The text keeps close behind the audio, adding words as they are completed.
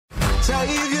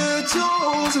Save your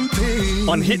jewels and peace.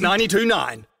 On Hit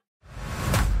 92.9.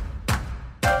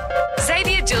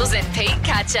 Xavier, Jules and Pete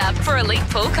catch up for elite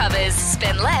pool covers.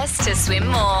 Spend less to swim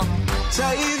more.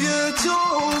 Save your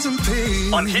jewels and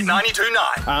peace. On Hit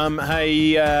 92.9.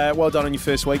 Hey, well done on your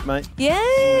first week, mate.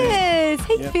 Yes.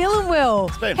 How you feeling,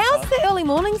 Will? been How's fun. the early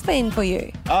mornings been for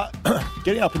you?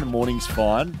 Getting up in the morning's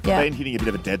fine. Yeah. Been hitting a bit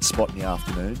of a dead spot in the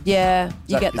afternoon. Yeah,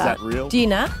 you get Is that. that real? Do you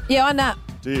nap? Yeah, I nap.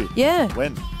 Do you? Yeah.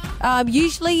 When?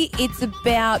 Usually it's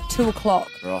about 2 o'clock.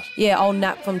 Right. Yeah, I'll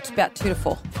nap from about 2 to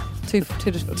 4. 2 to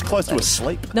It's close to a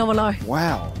sleep. No, I know.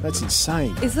 Wow, that's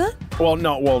insane. Is it?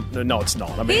 No, it's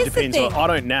not. I mean, Here's it the depends. thing. I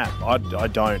don't nap. I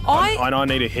don't. I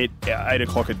need to hit 8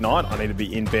 o'clock at night. I need to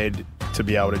be in bed to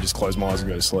be able to just close my eyes and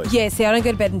go to sleep. Yeah, see, I don't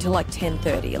go to bed until like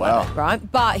 10:30, 11, Wow.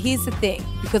 right? But here's the thing.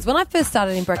 Because when I first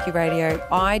started in Brekkie Radio,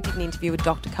 I did an interview with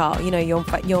Dr. Carl. You know, your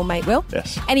mate, Will?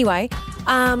 Yes. Anyway,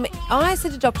 I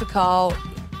said to Dr. Carl,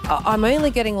 I'm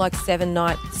only getting like 6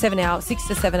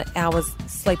 to 7 hours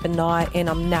sleep a night, and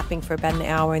I'm napping for about an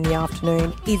hour in the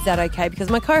afternoon. Is that okay? Because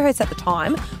my co-host at the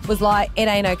time was like, it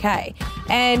ain't okay.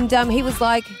 And he was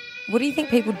like, what do you think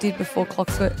people did before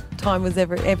time was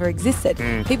ever existed?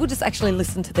 People just actually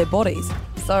listened to their bodies.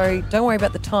 So don't worry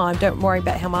about the time. Don't worry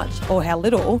about how much or how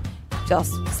little.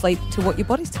 Just sleep to what your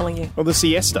body's telling you. Well, the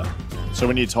siesta. So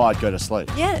when you're tired, go to sleep.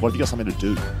 Yeah. What if you got something to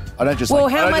do? I don't just Well,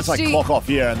 how much do you- clock off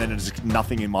here and then there's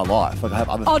nothing in my life. Like I have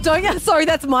other Oh, don't you? Sorry,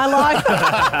 that's my life.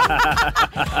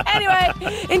 Anyway,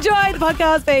 enjoy the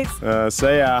podcast, peeps.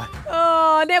 See ya.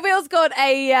 Oh, now Will's got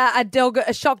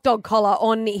a shock dog collar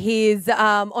on his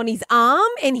arm,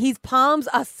 and his palms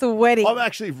are sweating. I'm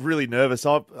actually really nervous.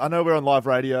 I know we're on live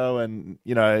radio and,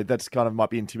 you know, that's kind of might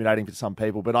be intimidating for some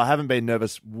people, but I haven't been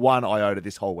nervous one iota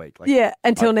this whole week. Like, Yeah,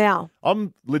 until now.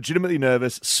 I'm legitimately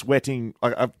nervous, sweating.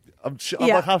 I'm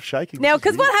Yeah. like half shaking. Now, which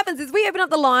is because what weird. happens is we open up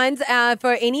the lines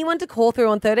for anyone to call through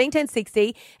on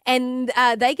 131060, and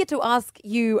they get to ask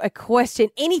you a question,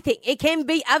 anything. It can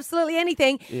be absolutely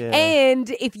anything. Yeah.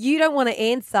 And if you don't want to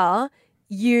answer,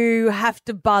 you have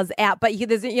to buzz out. But you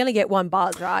only get one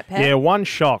buzz, right, Pat? Yeah, one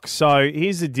shock. So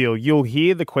here's the deal. You'll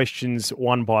hear the questions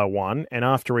one by one, and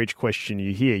after each question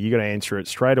you hear, you got to answer it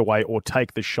straight away or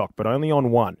take the shock, but only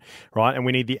on one, right? And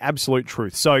we need the absolute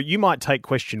truth. So you might take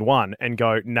question one and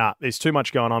go, nah, there's too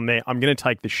much going on there. I'm going to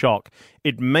take the shock.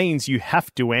 It means you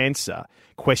have to answer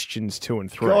questions 2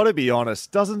 and 3. Gotta be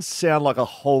honest, doesn't sound like a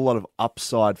whole lot of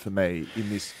upside for me in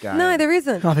this game. No, there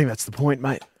isn't. I think that's the point,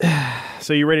 mate.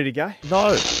 So you ready to go?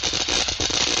 No.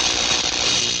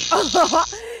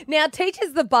 Now,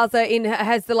 teaches the buzzer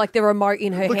has the remote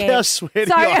in her Look hand. how sweaty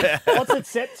So- I am. What's it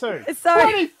set to? So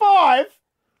 25?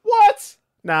 What?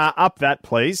 Nah, up that,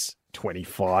 please.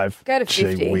 25. Go to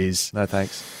 50. Gee whiz. No,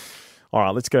 thanks. All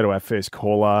right, let's go to our first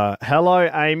caller. Hello,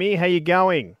 Amy. How you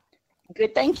going?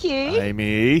 Good, thank you.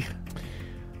 Amy.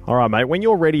 All right, mate. When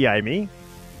you're ready, Amy,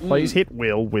 please hit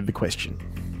Will with the question.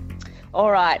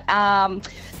 All right.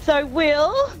 So,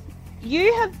 Will,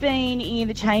 you have been in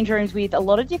the change rooms with a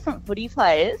lot of different footy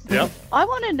players. Yep. I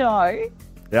want to know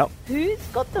Yep. who's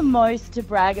got the most to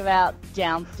brag about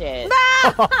downstairs.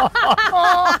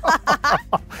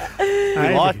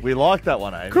 We like that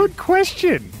one, Amy. Good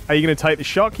question. Are you going to take the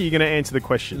shock or are you going to answer the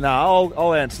question? No,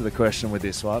 I'll answer the question with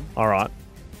this one. All right.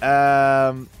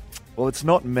 Well, it's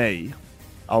not me.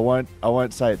 I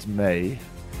won't say it's me.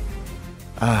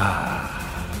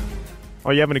 Oh,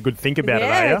 you're having a good think about it, are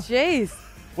yeah, you? jeez.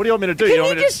 What do you want me to do? Can you you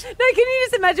want me just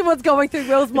imagine what's going through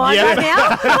Will's mind Yeah.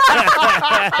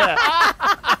 right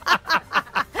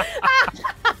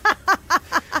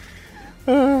now?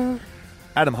 Adam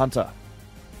Hunter.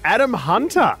 Adam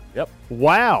Hunter. Yep.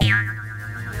 Wow.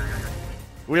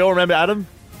 We all remember Adam?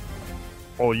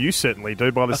 Oh, you certainly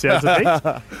do by the sounds of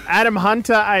things. Adam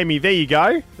Hunter, Amy, there you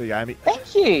go. There you go, Amy.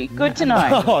 Thank you. Good to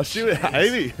know. Oh, shoot,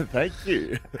 Amy. Thank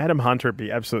you. Adam Hunter would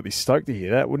be absolutely stoked to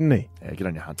hear that, wouldn't he? Yeah, get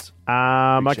on your hunts. Big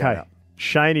shout Okay. out.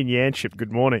 Shane in Yanship,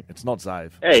 good morning. It's not Zave.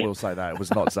 Hey. We'll say that. It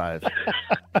was not Zave.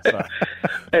 So,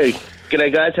 Hey,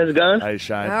 g'day guys, how's it going? hey,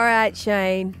 Shane. All right,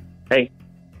 Shane. Hey.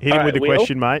 Hit him All right, with the Will?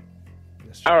 question, mate.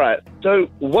 All right, so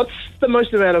what's the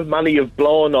most amount of money you've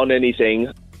blown on anything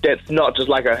that's not just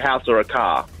like a house or a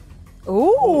car?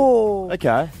 Ooh. Okay.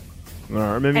 All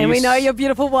right, remember And you we know your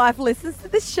beautiful wife listens to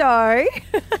the show.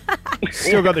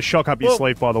 still got the shock up your Well,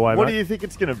 sleeve, by the way, What mate. do you think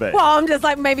it's going to be? Well, I'm just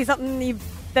like maybe something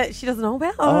that she doesn't know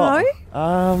about. I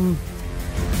don't know.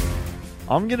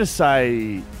 I'm gonna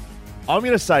say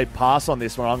pass on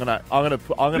this one. I'm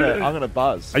gonna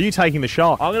buzz. Are you taking the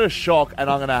shock? I'm gonna shock, and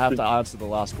I'm gonna have to answer the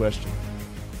last question.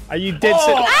 Are you dead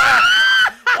set?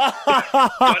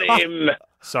 Got him.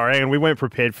 Sorry, and we weren't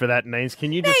prepared for that, Nanes.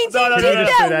 Can you just, Nanes, can you you did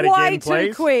just do that that way again, too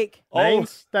please? quick.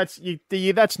 Nanes,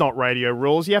 that's not radio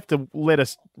rules. You have to let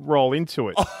us roll into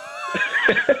it.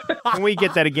 Can we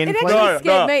get that again, It please? actually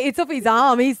scared me. It's off his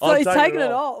arm. He's taking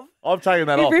it off. I'm taking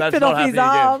that He off. ripped That's it not off his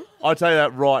happening arm. again. I'll tell you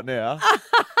that right now.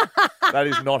 That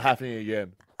is not happening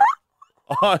again.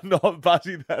 I'm not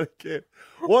buzzing that again.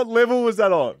 What level was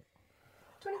that on?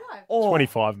 25.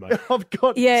 25, mate. I've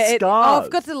got Yeah, scars.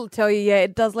 I've got to tell you,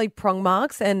 it does leave prong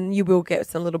marks and you will get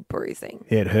some little bruising.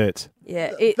 Yeah, it hurts.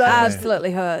 Yeah, it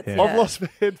absolutely hurts. Yeah. Yeah. I've lost my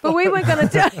headphones. But we weren't going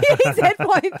to tell you his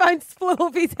headphones flew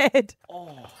off his head.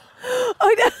 Oh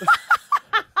no.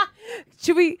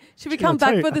 Should we come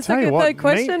back for the third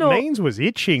question? Nanes was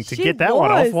itching to She get that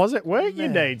one off, was. was it? Weren't you,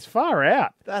 Nanes? Far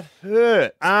out. That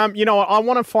hurt. You know what? I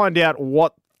want to find out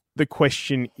what the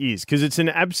question is because it's an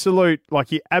absolute, like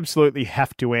you absolutely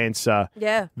have to answer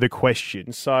the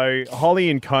question. So, Holly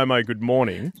and Como, good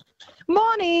morning.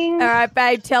 Morning. All right,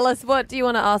 babe, tell us, what do you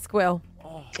want to ask Will?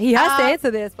 He has to answer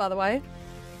this, by the way.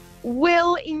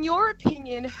 Will, in your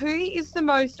opinion, who is the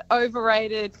most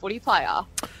overrated footy player?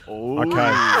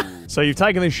 Okay. So you've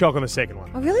taken the shock on the second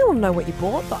one. I really want to know what you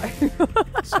bought, though.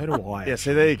 So do I. Yeah,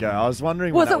 see, there you go. I was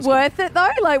wondering. Was it worth it, though?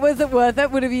 Like, was it worth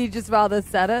it? Would have you just rather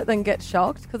said it than get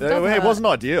shocked? Because It wasn't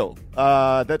ideal.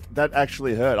 That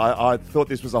actually hurt. I thought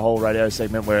this was a whole radio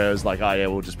segment where it was like, oh, yeah,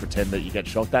 we'll just pretend that you get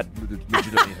shocked. That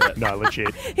legitimately hurt. No,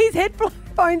 legit. His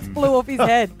headphones flew off his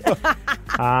head.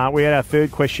 We had our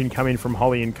third question come in from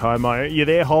Holly and Como. You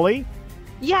there, Holly?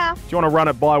 Yeah. Do you want to run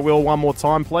it by Will one more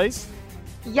time, please?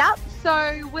 Yep.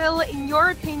 So, Will, in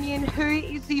your opinion, who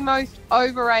is the most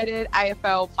overrated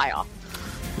AFL player?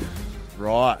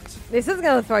 Right. This is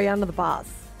going to throw you under the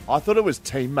bus. I thought it was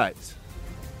teammates.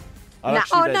 No,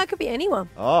 it could be anyone.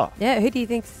 Oh. Yeah, who do you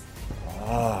think's...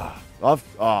 Well, I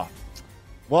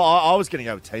was going to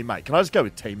go with teammate. Can I just go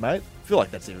with teammate? I feel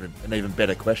like that's an even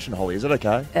better question, Holly. Is it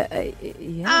okay?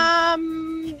 Yeah.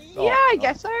 Yeah, I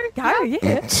guess so. Go,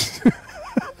 yeah.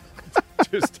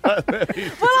 Just Well,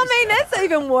 I mean, that's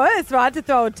even worse, right? To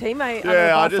throw a teammate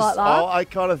under the bus like that. I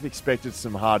kind of expected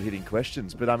some hard-hitting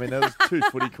questions, but I mean, there was two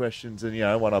footy questions and,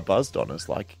 one I buzzed on. It's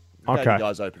like, you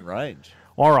guys open range.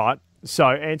 All right. So,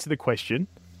 answer the question.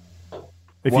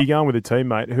 If you're going with a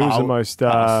teammate, who's the most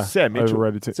Sam Mitchell.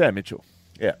 overrated? Sam Mitchell.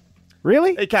 Yeah.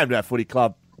 Really? He came to our footy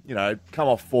club, come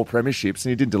off 4 premierships,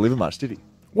 and he didn't deliver much, did he?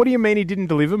 What do you mean he didn't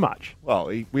deliver much? Well,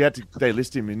 we had to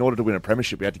delist him in order to win a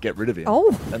premiership. We had to get rid of him. Oh.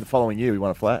 And the following year, we won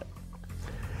a flat.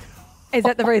 Is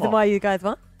that the reason why you guys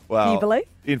won? Well, do you believe?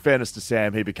 In fairness to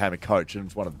Sam, he became a coach and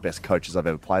was one of the best coaches I've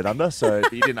ever played under. So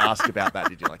you didn't ask about that,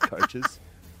 did you, like coaches?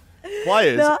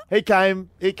 Players, No. he came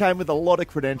with a lot of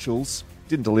credentials.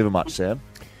 Didn't deliver much, Sam.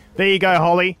 There you go,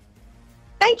 Holly.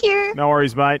 Thank you. No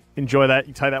worries, mate. Enjoy that.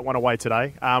 You take that one away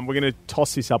today. We're going to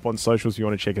toss this up on socials if you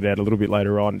want to check it out a little bit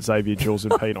later on. Xavier, Jules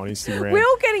and Pete on Instagram.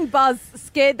 Will getting buzzed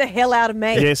scared the hell out of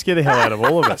me. Yeah, scare the hell out of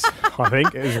all of us, I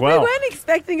think, as well. We weren't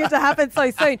expecting it to happen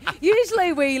so soon.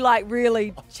 Usually we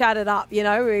really chat it up,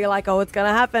 We're like, oh, it's going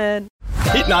to happen.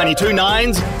 Hit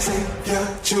 92.9's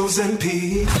Xavier, Jules and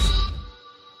Pete.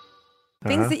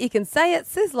 Things that you can say at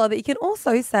Sizzler that you can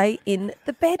also say in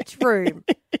the bedroom.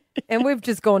 And we've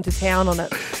just gone to town on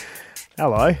it.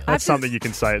 Hello. That's something you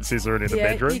can say at Scissor and in the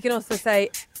bedroom. You can also say,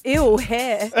 ew,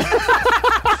 hair.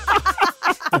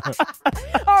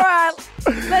 All right,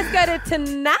 let's go to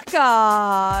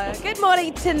Tanaka. Good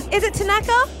morning. Is it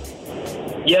Tanaka?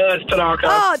 Yeah, it's Tanaka.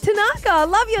 Oh, Tanaka.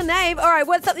 Love your name. All right,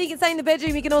 what's something you can say in the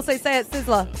bedroom you can also say at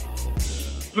Sizzler?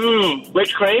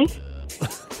 Whipped cream.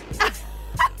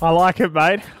 I like it,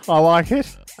 mate. I like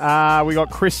it. We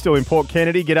got Crystal in Port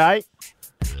Kennedy. G'day.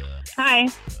 Hi.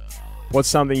 What's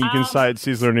something you can say at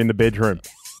Sizzler and in the bedroom?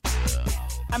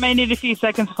 I may need a few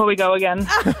seconds before we go again.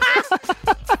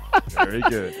 Very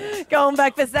good. Going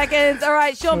back for seconds. All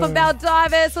right, Sean from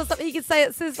Baldivis. What's something you can say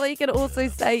at Sizzler you can also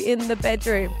say in the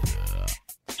bedroom?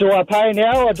 Do I pay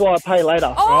now or do I pay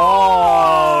later?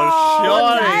 Oh,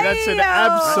 Shonny, that's an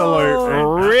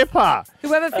absolute ripper.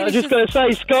 Whoever I'm finishes... just going to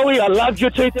say, Scully, I loved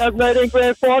your 2018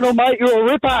 Grand Final, mate. You're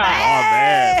a ripper. Oh,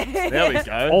 man. There we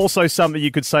go. Also something you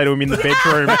could say to him in the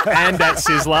bedroom and at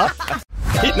Sizzler.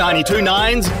 Hit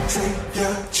 92.9's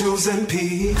Xavier, Jules and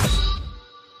Pete.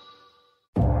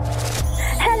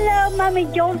 Hello, Mommy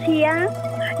Jones here.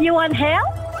 You want help?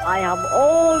 I am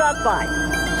all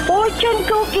advice. Fortune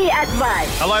cookie advice.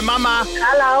 Hello, Mama.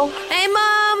 Hello. Hey,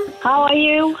 Mum. How are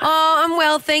you? Oh, I'm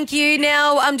well, thank you.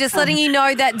 Now, I'm just letting you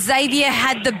know that Xavier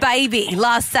had the baby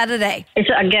last Saturday. Is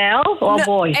it a girl or a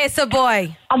boy? It's a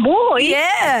boy. A boy?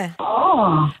 Yeah.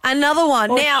 Oh. Another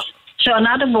one. Now, So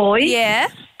another boy? yeah.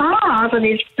 I thought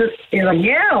it's a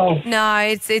girl. No,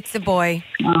 it's a boy.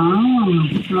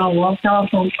 Well,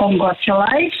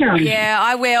 congratulations. Yeah,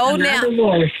 I will. Another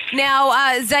boy. Now,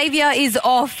 Xavier is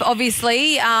off,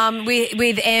 obviously,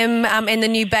 with Em and the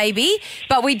new baby.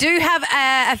 But we do have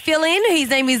a fill-in. His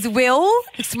name is Will.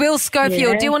 It's Will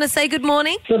Schofield. Yeah. Do you want to say good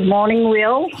morning? Good morning,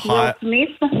 Will. Hi. Will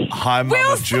Smith. Hi,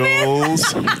 Mama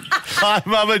Jules. Hi,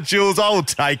 Mama Jules. I will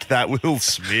take that. Will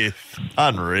Smith.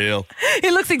 Unreal.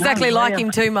 He looks exactly like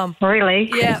him too, Mum. Really?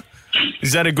 Yeah.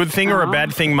 Is that a good thing or a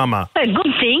bad thing, Mama? A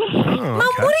good thing. Mum,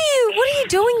 what are you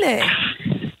doing there?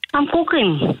 I'm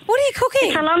cooking. What are you cooking?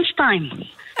 It's a lunchtime.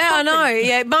 I know.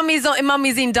 Yeah, Mum is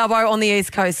in Dubbo on the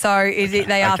East Coast, so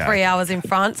they are Okay. 3 hours in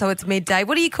front, so it's midday.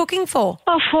 What are you cooking for?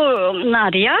 Oh, for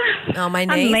Nadia. Oh, my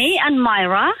niece. And me and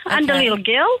Myra and the Okay. little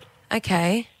girl.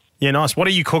 Okay. Yeah, nice. What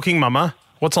are you cooking, Mama?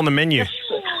 What's on the menu?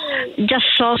 Just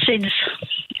sausage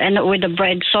and with the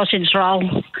bread, sausage roll.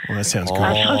 Well, that sounds good.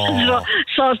 Sausage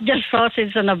roll. Just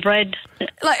sausage and a bread.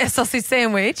 Like a sausage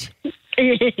sandwich.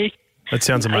 That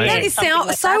sounds That amazing. is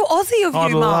so Aussie of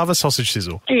I'd you, Mum. love a sausage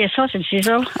sizzle. Yeah, sausage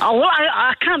sizzle. Oh, well,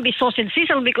 I can't be sausage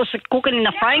sizzle because it's cooking in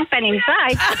a frying pan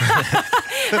inside.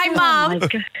 Hey,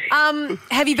 Mum,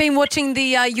 have you been watching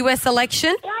the US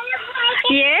election?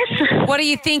 Yes. What are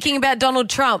you thinking about Donald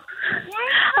Trump?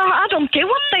 I don't care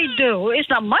what they do. It's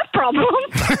not my problem.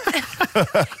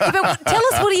 But tell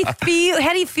us, what do you feel?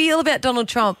 How do you feel about Donald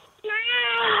Trump?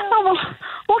 Oh, well,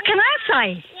 what can I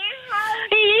say?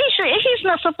 He's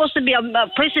not supposed to be a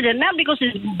president now because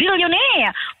he's a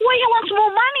billionaire. What he wants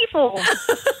more money for?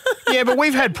 Yeah, but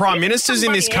we've had prime ministers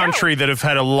in this country that have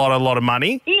had a lot of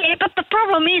money. Yeah, but the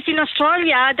problem is in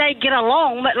Australia they get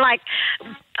along, but like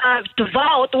to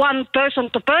vote one person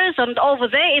to person, over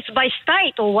there it's by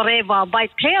state or whatever, by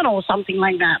town or something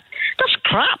like that. That's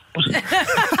crap.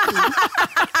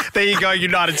 There you go,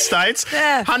 United States.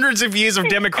 Yeah. Hundreds of years of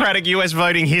democratic US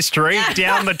voting history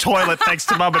down the toilet thanks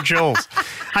to Mama Jules.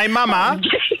 Hey, Mama.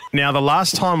 Now, the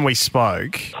last time we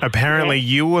spoke, apparently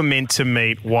you were meant to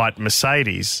meet White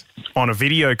Mercedes on a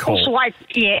video call. That's right,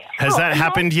 yeah. Has that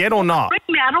happened yet or not?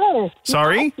 Not at all.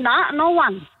 Sorry? No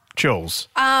one. Jules.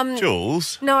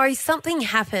 Jules? No, something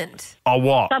happened. Oh,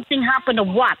 what? Something happened to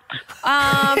what?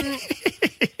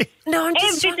 No, I'm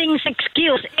just Everything's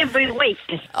excused every week.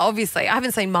 obviously, I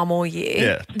haven't seen Mum all year.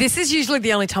 Yeah. This is usually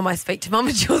the only time I speak to Mum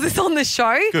and Jules is on the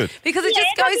show. Good. Because it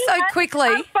just goes so quickly.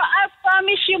 I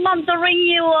promise you, Mum, to ring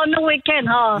you on the weekend.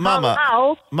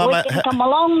 Mama, we can come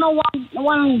along. No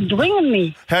one ringing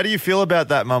me. How do you feel about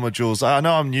that, Mama Jules? I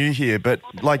know I'm new here, but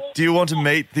like, do you want to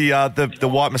meet the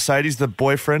White Mercedes, the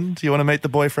boyfriend? Do you want to meet the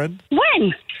boyfriend?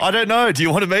 When? I don't know. Do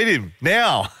you want to meet him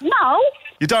now? No.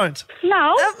 You don't?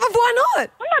 No. Why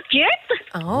not? Not yet.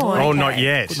 Oh, Oh, okay. not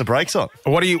yet. Putting the brakes on.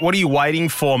 What are you waiting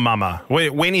for, Mama?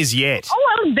 When is yet?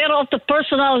 Oh, well, better off the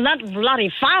personal, not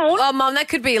bloody phone. Oh, Mum, that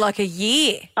could be like a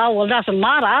year. Oh, well, doesn't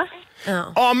matter.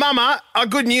 Oh. Oh, Mama,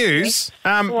 good news.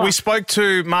 We spoke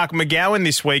to Mark McGowan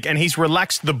this week and he's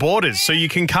relaxed the borders so you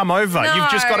can come over. No. You've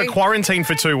just got to quarantine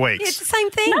for 2 Yeah, weeks. it's the same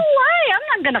thing. No way. I'm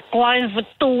not going to quarantine for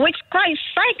 2 weeks. Christ's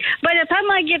sake. By the time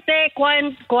I get there,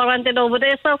 quarantine over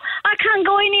there, so I can't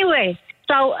go anywhere.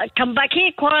 So come back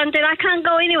here, quarantine. I can't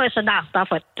go anywhere. So nah, stop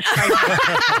it.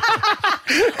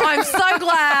 I'm so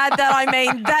glad that I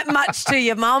mean that much to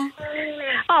you, Mum.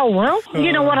 Oh, well,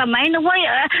 you know what I mean?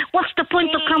 What's the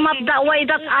point to come up that way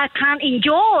that I can't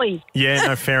enjoy? Yeah,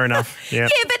 no, fair enough. Yeah.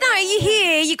 Yeah, but no, you're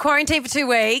here, you quarantine for 2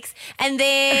 weeks, and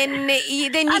then you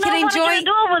can enjoy.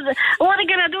 What are you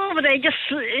going to do over there? Just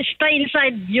stay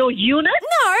inside your unit?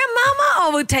 No, Mama, I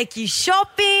will take you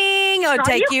shopping. I'll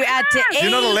take you out to eat.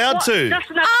 You're not allowed to. That's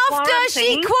not After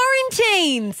she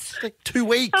quarantines. 2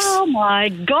 weeks. Oh, my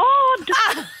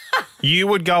God. You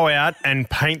would go out and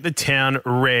paint the town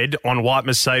red on White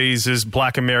Mercedes'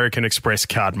 Black American Express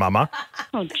card, Mama.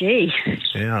 Oh, gee.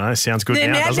 Yeah, I know. Sounds good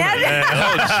now, Now- doesn't now- it? Yeah.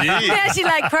 Oh, gee. Now she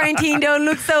like quarantine don't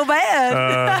look so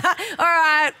bad. All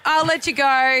right, I'll let you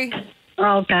go.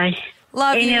 Okay.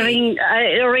 Love you.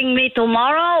 Ring me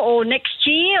tomorrow or next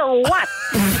year or what?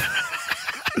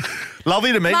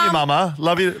 Lovely to meet you, Mum. Mama.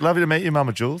 Lovely to meet you,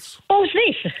 Mama Jules. Who's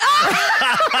this?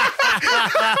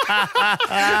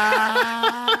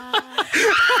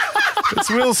 It's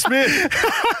Will Smith.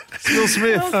 It's Will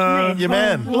Smith. Your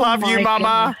man. Love you,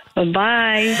 Mama.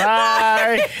 Bye.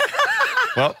 Bye.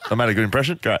 Well, I made a good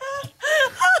impression. Great.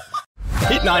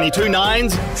 Hit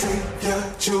 92.9's.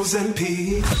 Xavier, Jules and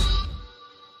Pete.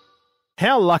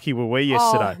 How lucky were we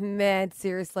yesterday? Oh, man,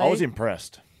 seriously. I was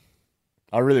impressed.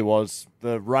 I really was.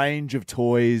 The range of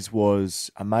toys was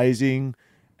amazing.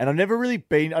 And I've never really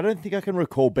been, I don't think I can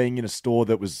recall being in a store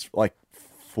that was like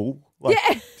full. Like,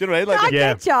 Yeah. Do you know what I mean? Like, I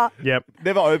get ya. Yep.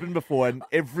 never opened before, and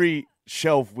every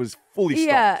shelf was fully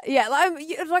stocked. Yeah.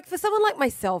 Like for someone like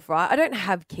myself, right? I don't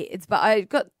have kids, but I've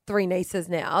got 3 nieces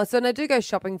now. So, and I do go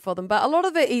shopping for them. But a lot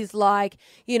of it is like,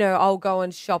 I'll go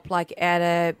and shop like at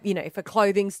a, if a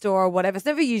clothing store or whatever. It's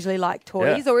never usually like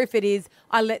toys, or if it is,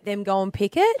 I let them go and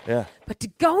pick it. Yeah. But to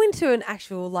go into an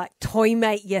actual like Toy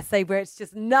Mate yesterday where it's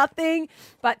just nothing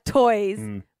but toys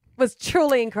was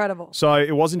truly incredible. So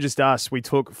it wasn't just us. We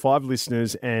took 5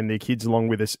 listeners and their kids along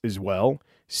with us as well.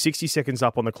 60 seconds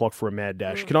up on the clock for a mad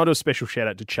dash. Can I do a special shout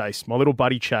out to Chase, my little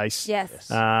buddy Chase? Yes.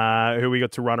 Who we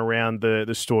got to run around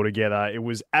the store together. It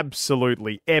was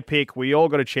absolutely epic. We all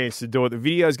got a chance to do it. The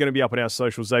video is going to be up on our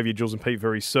socials, Xavier, Jules and Pete,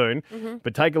 very soon.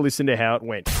 But take a listen to how it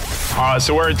went. All right,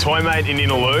 so we're at Toy Mate in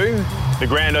Inaloo. The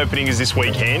grand opening is this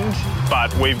weekend,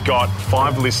 but we've got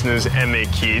 5 listeners and their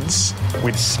kids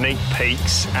with sneak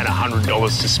peeks and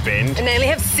 $100 to spend. And they only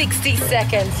have 60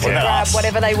 seconds to about grab us?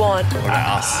 whatever they want.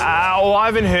 Well, I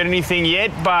haven't heard anything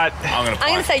yet, but I'm going to play.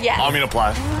 I'm going to say yes. I'm going to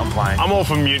play. I'm playing. I'm all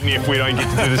for mutiny if we don't get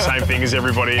to do the same thing as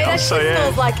everybody It else. So actually yeah,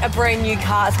 smells like a brand new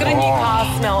car. It's got a new car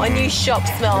smell, a new shop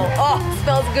smell. Oh, it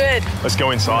smells good. let's go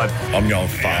inside. I'm going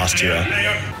fast here.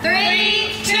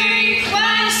 3, 2, 1,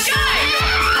 go!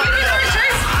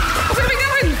 Where are we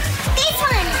going? This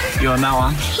one. You on that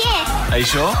one? Yeah. Are you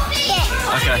sure?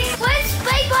 Yeah. Okay. Where's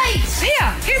Beyblades?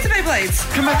 Here's the Beyblades.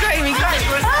 Come on, go, Amy, go.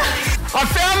 I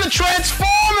found the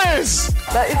Transformers!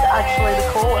 That is actually the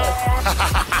coolest.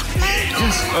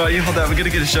 All right, you hold that. We're going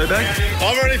to get a show bag.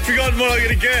 I've already forgotten what I'm going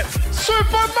to get.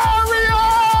 Super Mario!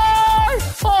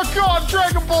 Oh, God,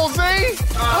 Dragon Ball Z!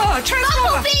 Oh,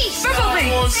 Transformer. Bumblebee.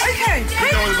 Bumblebee. Okay. You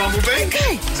going with Bumblebee?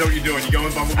 Okay. Is that what you're doing? You're going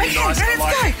with Bumblebee? Okay, Nice. I let's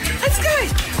like go. it. Let's go.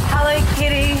 Hello,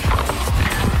 Kitty.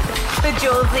 For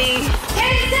Julesy. 10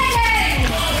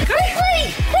 seconds.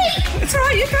 Quickly. It's all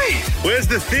right, you go. Where's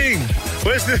the thing?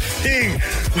 Where's the thing?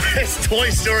 Where's Toy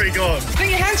Story gone? I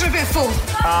think your hands are a bit full.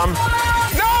 No,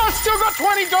 I've still got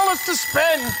 $20 to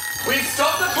spend! We've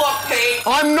stopped the clock, Pete.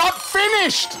 I'm not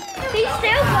finished! He's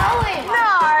still going.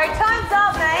 No, time's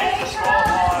up, mate.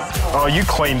 Oh, you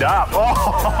cleaned up.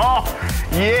 Oh,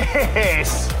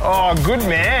 yes. Oh, good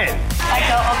man.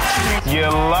 You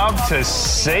love to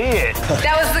see it.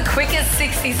 That was the quickest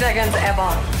 60 seconds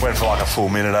ever. Went for like a full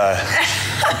minute, eh?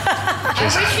 I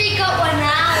wish we got one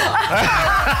now.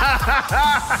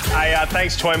 Hey,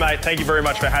 thanks, Toy Mate. Thank you very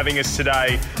much for having us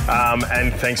today.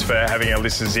 And thanks for having our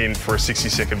listeners in for a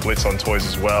 60-second blitz on toys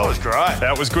as well. That was great.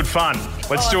 That was good fun.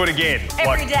 Let's do it again.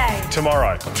 Every day.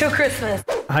 Tomorrow. Till Christmas.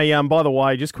 Hey, by the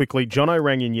way, just quickly, Jono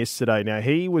rang in yesterday. Now,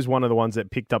 he was one of the ones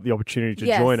that picked up the opportunity to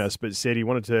Yes. join us, but said he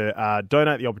wanted to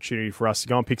donate the opportunity for us to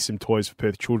go and pick some toys for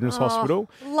Perth Children's Hospital.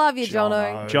 Love you,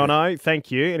 Jono. Jono,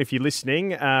 thank you. And if you're listening,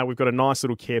 we've got a nice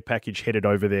little care package headed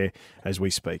over there as we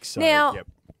speak. So, Now, yep.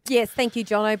 yes, thank you,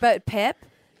 Jono. But Pep,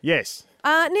 Yes.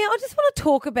 now I just want to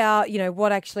talk about,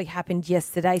 what actually happened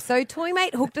yesterday. So Toy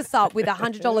Mate hooked us up with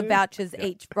 $100 vouchers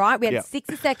each, right? We had Yep.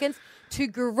 60 seconds to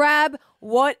grab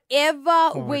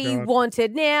whatever we God.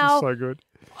 wanted. Now, So good.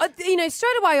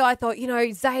 straight away I thought,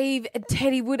 Zave and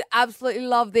Teddy would absolutely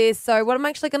love this. So what I'm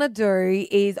actually going to do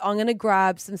is I'm going to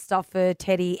grab some stuff for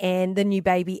Teddy and the new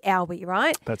baby, Albie,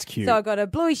 right? That's cute. So I got a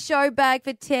bluey show bag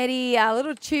for Teddy, a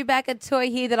little Chewbacca toy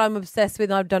here that I'm obsessed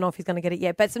with. I don't know if he's going to get it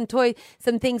yet, but some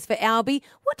things for Albie.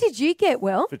 What did you get,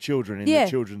 Will? For children in Yeah.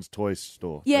 the children's toy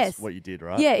store. Yes. That's what you did,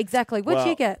 right? Yeah, exactly. What did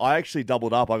you get? I actually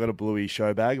doubled up. I got a Bluey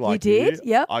show bag like did?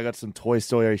 Yep. I got some Toy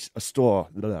Story store.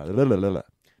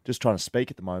 Just trying to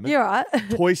speak at the moment. You're right.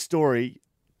 Toy Story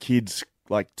kids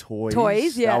like toys.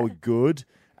 Toys, yeah. They were good.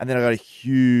 And then I got a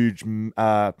huge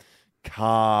car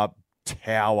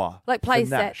tower. Like for play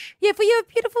set. Nash. Yeah, for your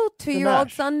beautiful 2-year-old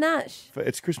Nash. son, Nash.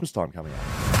 It's Christmas time coming up.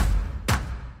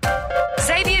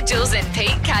 Xavier, Jules and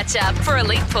Pete catch up for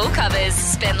elite pool covers.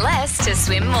 Spend less to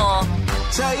swim more.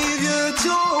 Xavier,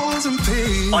 Jules and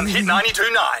Pete. On Hit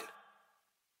 92.9.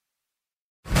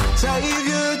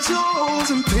 Xavier,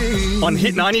 Jules and Pete. On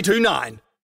Hit 92.9.